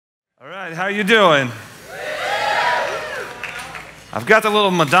All right, how you doing? I've got the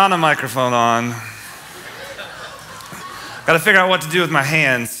little Madonna microphone on. Got to figure out what to do with my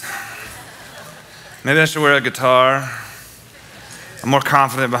hands. Maybe I should wear a guitar. I'm more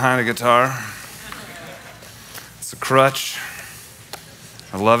confident behind a guitar. It's a crutch.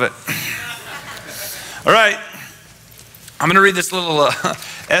 I love it. All right, I'm going to read this little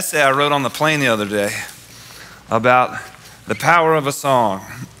essay I wrote on the plane the other day about the power of a song.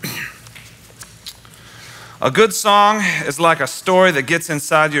 A good song is like a story that gets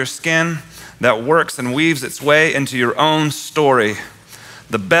inside your skin, that works and weaves its way into your own story.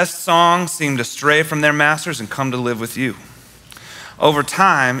 The best songs seem to stray from their masters and come to live with you. Over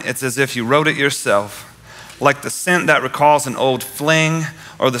time, it's as if you wrote it yourself, like the scent that recalls an old fling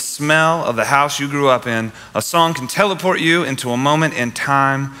or the smell of the house you grew up in. A song can teleport you into a moment in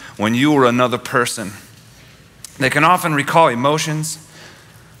time when you were another person. They can often recall emotions,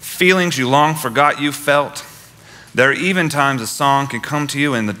 feelings you long forgot you felt. There are even times a song can come to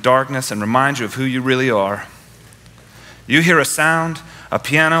you in the darkness and remind you of who you really are. You hear a sound, a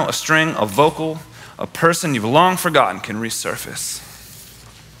piano, a string, a vocal, a person you've long forgotten can resurface.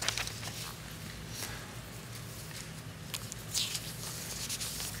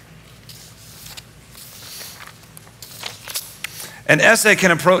 An essay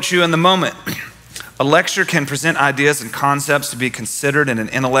can approach you in the moment. A lecture can present ideas and concepts to be considered in an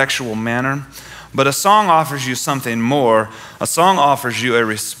intellectual manner. But a song offers you something more. A song offers you a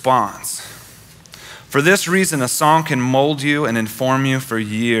response. For this reason, a song can mold you and inform you for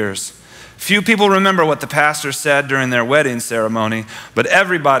years. Few people remember what the pastor said during their wedding ceremony, but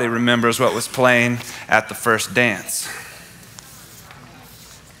everybody remembers what was playing at the first dance.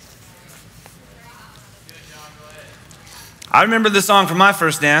 I remember the song from my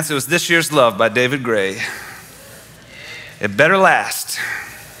first dance. It was This Year's Love by David Gray. It better last.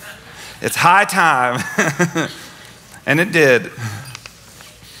 It's high time. And it did.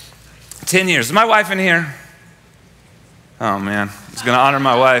 10 years. Is my wife in here? Oh man, I was going to honor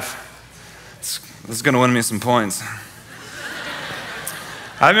my wife. This is going to win me some points.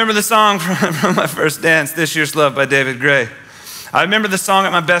 I remember the song from my first dance, This Year's Love by David Gray. I remember the song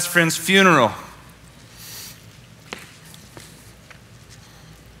at my best friend's funeral.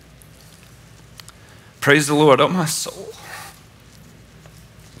 Praise the Lord, oh my soul.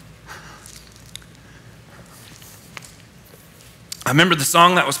 I remember the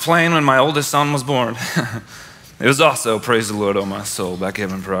song that was playing when my oldest son was born. It was also Praise the Lord, oh my soul by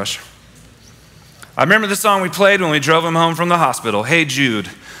Kevin Prush. I remember the song we played when we drove him home from the hospital, Hey Jude,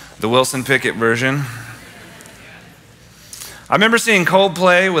 the Wilson Pickett version. I remember seeing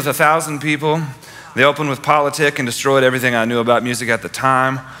Coldplay with 1,000 people. They opened with Politic and destroyed everything I knew about music at the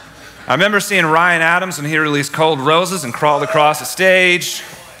time. I remember seeing Ryan Adams when he released Cold Roses and crawled across the stage.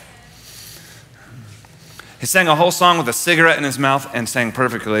 He sang a whole song with a cigarette in his mouth and sang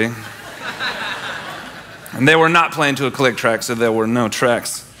perfectly. And they were not playing to a click track, so there were no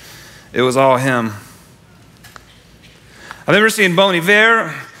tracks. It was all him. I remember seeing Bon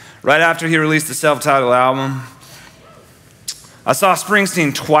Iver right after he released the self-titled album. I saw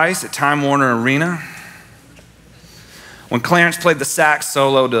Springsteen twice at Time Warner Arena. When Clarence played the sax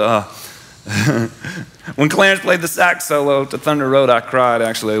solo to Thunder Road, I cried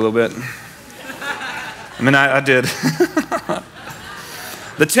actually a little bit. I mean, I did.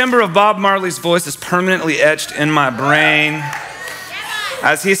 The timbre of Bob Marley's voice is permanently etched in my brain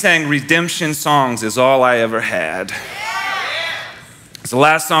as he sang Redemption Songs Is All I Ever Had. It's the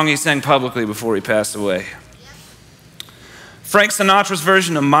last song he sang publicly before he passed away. Frank Sinatra's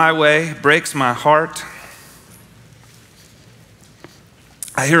version of My Way breaks my heart.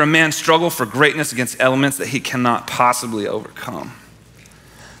 I hear a man struggle for greatness against elements that he cannot possibly overcome.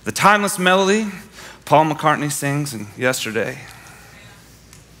 The timeless melody Paul McCartney sings in Yesterday.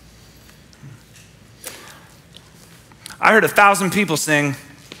 I heard 1,000 people sing,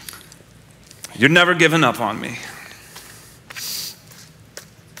 You're Never Giving Up on Me.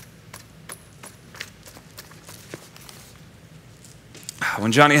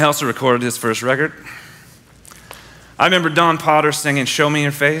 When Johnny Helser recorded his first record, I remember Don Potter singing Show Me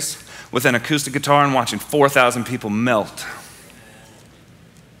Your Face with an acoustic guitar and watching 4,000 people melt.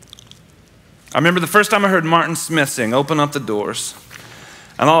 I remember the first time I heard Martin Smith sing Open Up the Doors,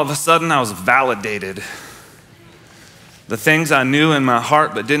 and all of a sudden I was validated. The things I knew in my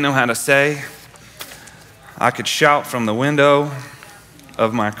heart but didn't know how to say, I could shout from the window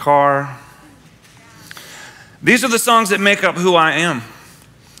of my car. These are the songs that make up who I am,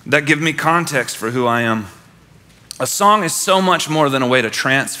 that give me context for who I am. A song is so much more than a way to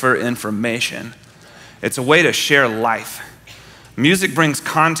transfer information. It's a way to share life. Music brings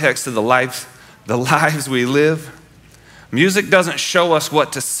context to the lives we live. Music doesn't show us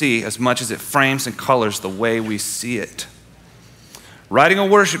what to see as much as it frames and colors the way we see it. Writing a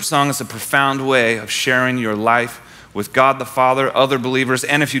worship song is a profound way of sharing your life with God the Father, other believers,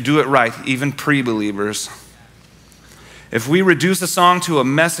 and if you do it right, even pre-believers. If we reduce a song to a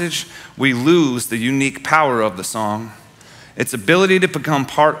message, we lose the unique power of the song. Its ability to become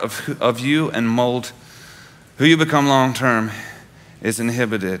part of you and mold who you become long term is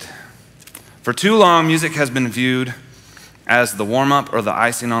inhibited. For too long, music has been viewed as the warm-up or the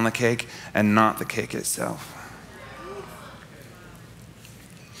icing on the cake and not the cake itself.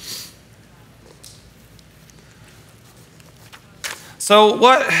 So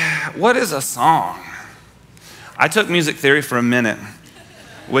what is a song? I took music theory for a minute,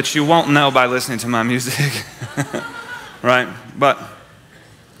 which you won't know by listening to my music, right? But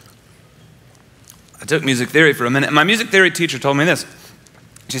I took music theory for a minute. My music theory teacher told me this.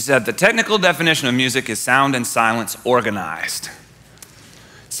 She said, the technical definition of music is sound and silence organized.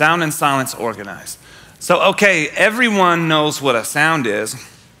 Sound and silence organized. So, okay, everyone knows what a sound is,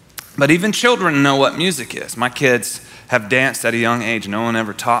 but even children know what music is. My kids have danced at a young age. No one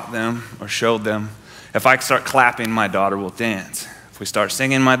ever taught them or showed them. If I start clapping, my daughter will dance. If we start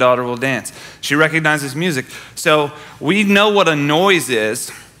singing, my daughter will dance. She recognizes music. So we know what a noise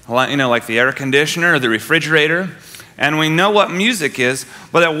is, like the air conditioner or the refrigerator, and we know what music is,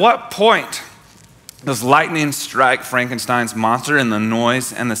 but at what point does lightning strike Frankenstein's monster and the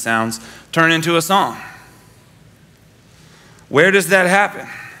noise and the sounds turn into a song? Where does that happen?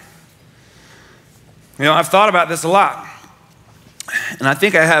 I've thought about this a lot, and I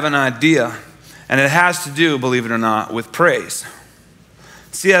think I have an idea, and it has to do, believe it or not, with praise.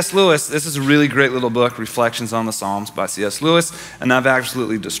 C.S. Lewis, this is a really great little book, Reflections on the Psalms by C.S. Lewis, and I've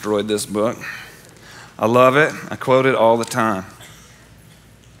absolutely destroyed this book. I love it. I quote it all the time.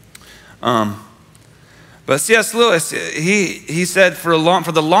 But C.S. Lewis, he said for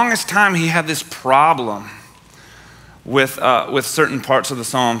the longest time he had this problem with certain parts of the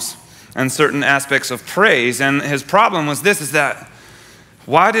Psalms and certain aspects of praise. And his problem was this, is that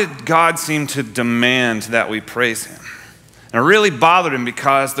why did God seem to demand that we praise him? And it really bothered him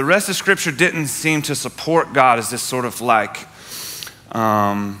because the rest of Scripture didn't seem to support God as this sort of like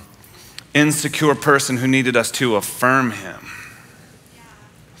insecure person who needed us to affirm him.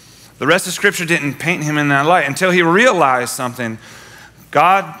 The rest of Scripture didn't paint him in that light until he realized something.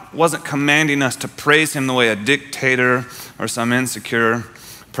 God wasn't commanding us to praise him the way a dictator or some insecure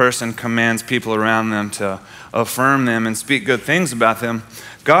person commands people around them to affirm them and speak good things about them.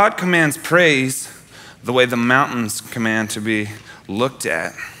 God commands praise the way the mountains command to be looked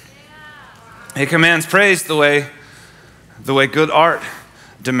at. He commands praise the way good art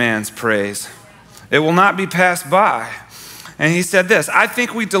demands praise. It will not be passed by. And he said this, I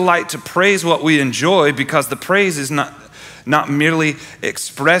think we delight to praise what we enjoy because the praise is not merely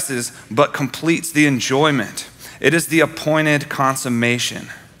expresses, but completes the enjoyment. It is the appointed consummation.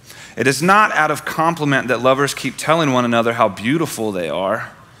 It is not out of compliment that lovers keep telling one another how beautiful they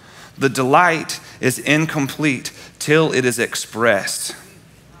are. The delight is incomplete till it is expressed.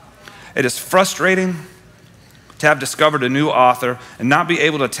 It is frustrating to have discovered a new author and not be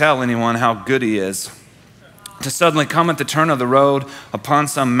able to tell anyone how good he is. To suddenly come at the turn of the road upon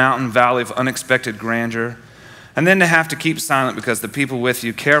some mountain valley of unexpected grandeur, and then to have to keep silent because the people with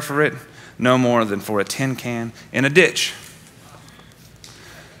you care for it no more than for a tin can in a ditch.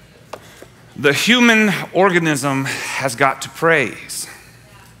 The human organism has got to praise.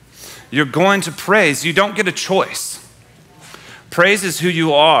 You're going to praise. You don't get a choice. Praise is who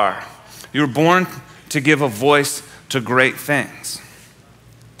you are. You're born to give a voice to great things.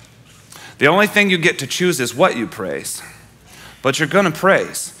 The only thing you get to choose is what you praise. But you're going to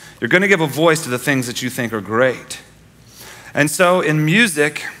praise. You're going to give a voice to the things that you think are great. And so in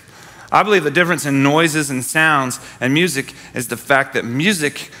music, I believe the difference in noises and sounds and music is the fact that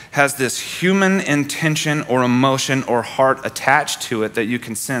music has this human intention or emotion or heart attached to it that you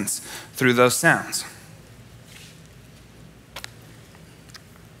can sense through those sounds.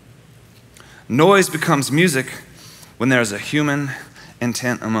 Noise becomes music when there's a human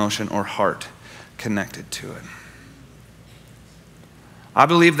intent, emotion, or heart connected to it. I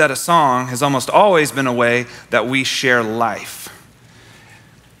believe that a song has almost always been a way that we share life.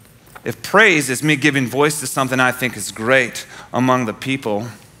 If praise is me giving voice to something I think is great among the people,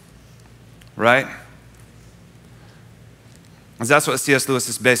 right? Because that's what C.S. Lewis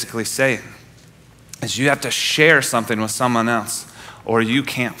is basically saying, is you have to share something with someone else or you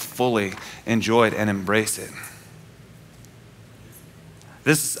can't fully enjoy it and embrace it.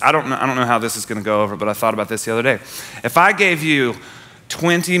 I don't know how this is going to go over, but I thought about this the other day. If I gave you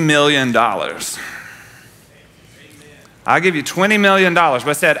 $20 million, I give you $20 million, but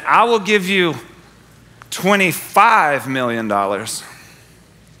I said, I will give you $25 million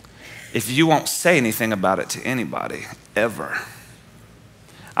if you won't say anything about it to anybody, ever.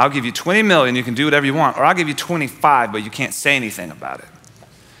 I'll give you 20 million, you can do whatever you want, or I'll give you 25, but you can't say anything about it.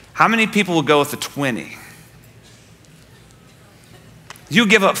 How many people will go with the 20? You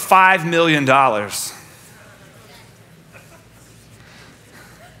give up $5 million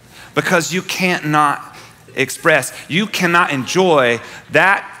because you can't not express, you cannot enjoy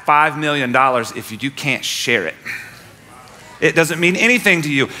that $5 million if you can't share it. It doesn't mean anything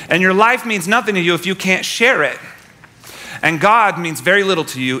to you, and your life means nothing to you if you can't share it. And God means very little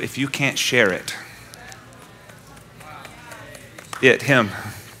to you if you can't share it. Him.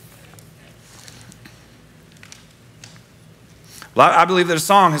 Well, I believe that a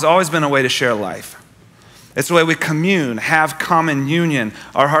song has always been a way to share life. It's the way we commune, have common union.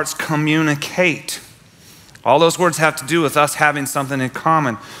 Our hearts communicate. All those words have to do with us having something in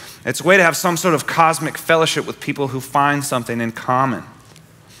common. It's a way to have some sort of cosmic fellowship with people who find something in common.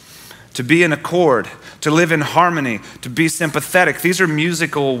 To be in accord, to live in harmony, to be sympathetic. These are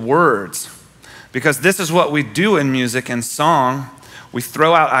musical words because this is what we do in music and song. We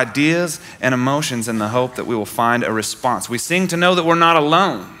throw out ideas and emotions in the hope that we will find a response. We sing to know that we're not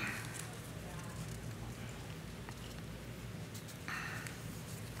alone.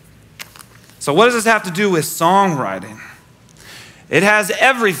 So what does this have to do with songwriting? It has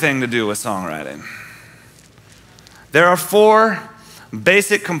everything to do with songwriting. There are 4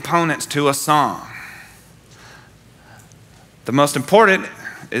 basic components to a song. The most important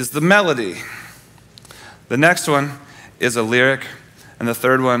is the melody. The next one is a lyric, and the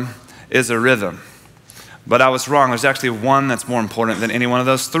third one is a rhythm. But I was wrong. There's actually one that's more important than any one of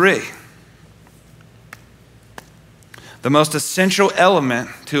those 3. The most essential element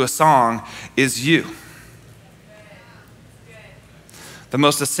to a song is you. The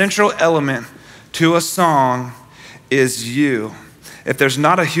most essential element to a song is you. If there's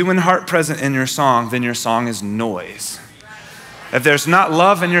not a human heart present in your song, then your song is noise. If there's not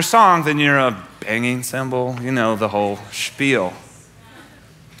love in your song, then you're a banging cymbal, the whole spiel.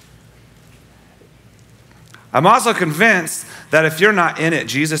 I'm also convinced that if you're not in it,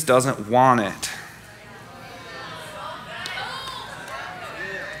 Jesus doesn't want it.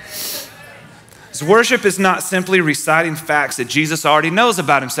 Worship is not simply reciting facts that Jesus already knows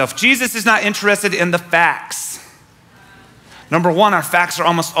about himself. Jesus is not interested in the facts. Number one, our facts are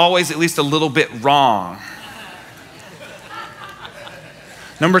almost always at least a little bit wrong.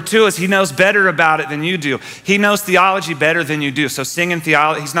 Number 2 is he knows better about it than you do. He knows theology better than you do. So singing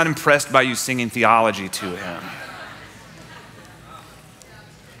theology, he's not impressed by you singing theology to him.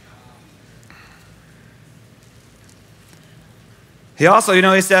 He also,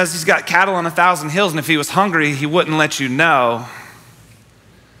 he says he's got cattle on 1,000 hills, and if he was hungry, he wouldn't let you know.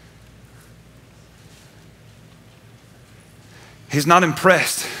 He's not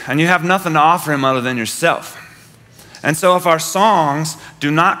impressed, and you have nothing to offer him other than yourself. And so if our songs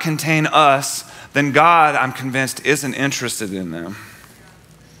do not contain us, then God, I'm convinced, isn't interested in them.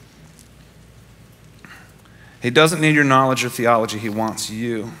 He doesn't need your knowledge or theology. He wants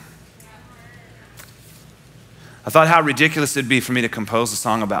you. I thought how ridiculous it'd be for me to compose a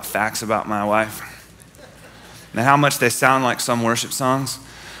song about facts about my wife and how much they sound like some worship songs.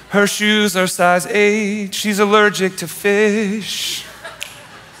 Her shoes are size 8. She's allergic to fish.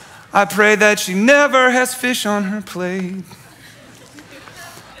 I pray that she never has fish on her plate.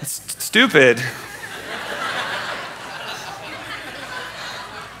 It's stupid.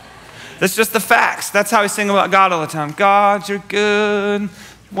 That's just the facts. That's how we sing about God all the time. God, you're good,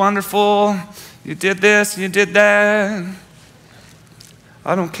 wonderful. You did this, you did that.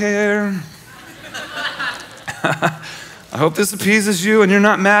 I don't care. I hope this appeases you and you're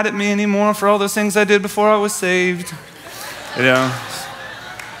not mad at me anymore for all those things I did before I was saved.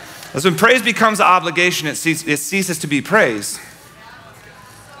 That's when praise becomes an obligation, it ceases to be praise.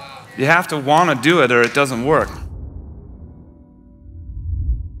 You have to want to do it or it doesn't work.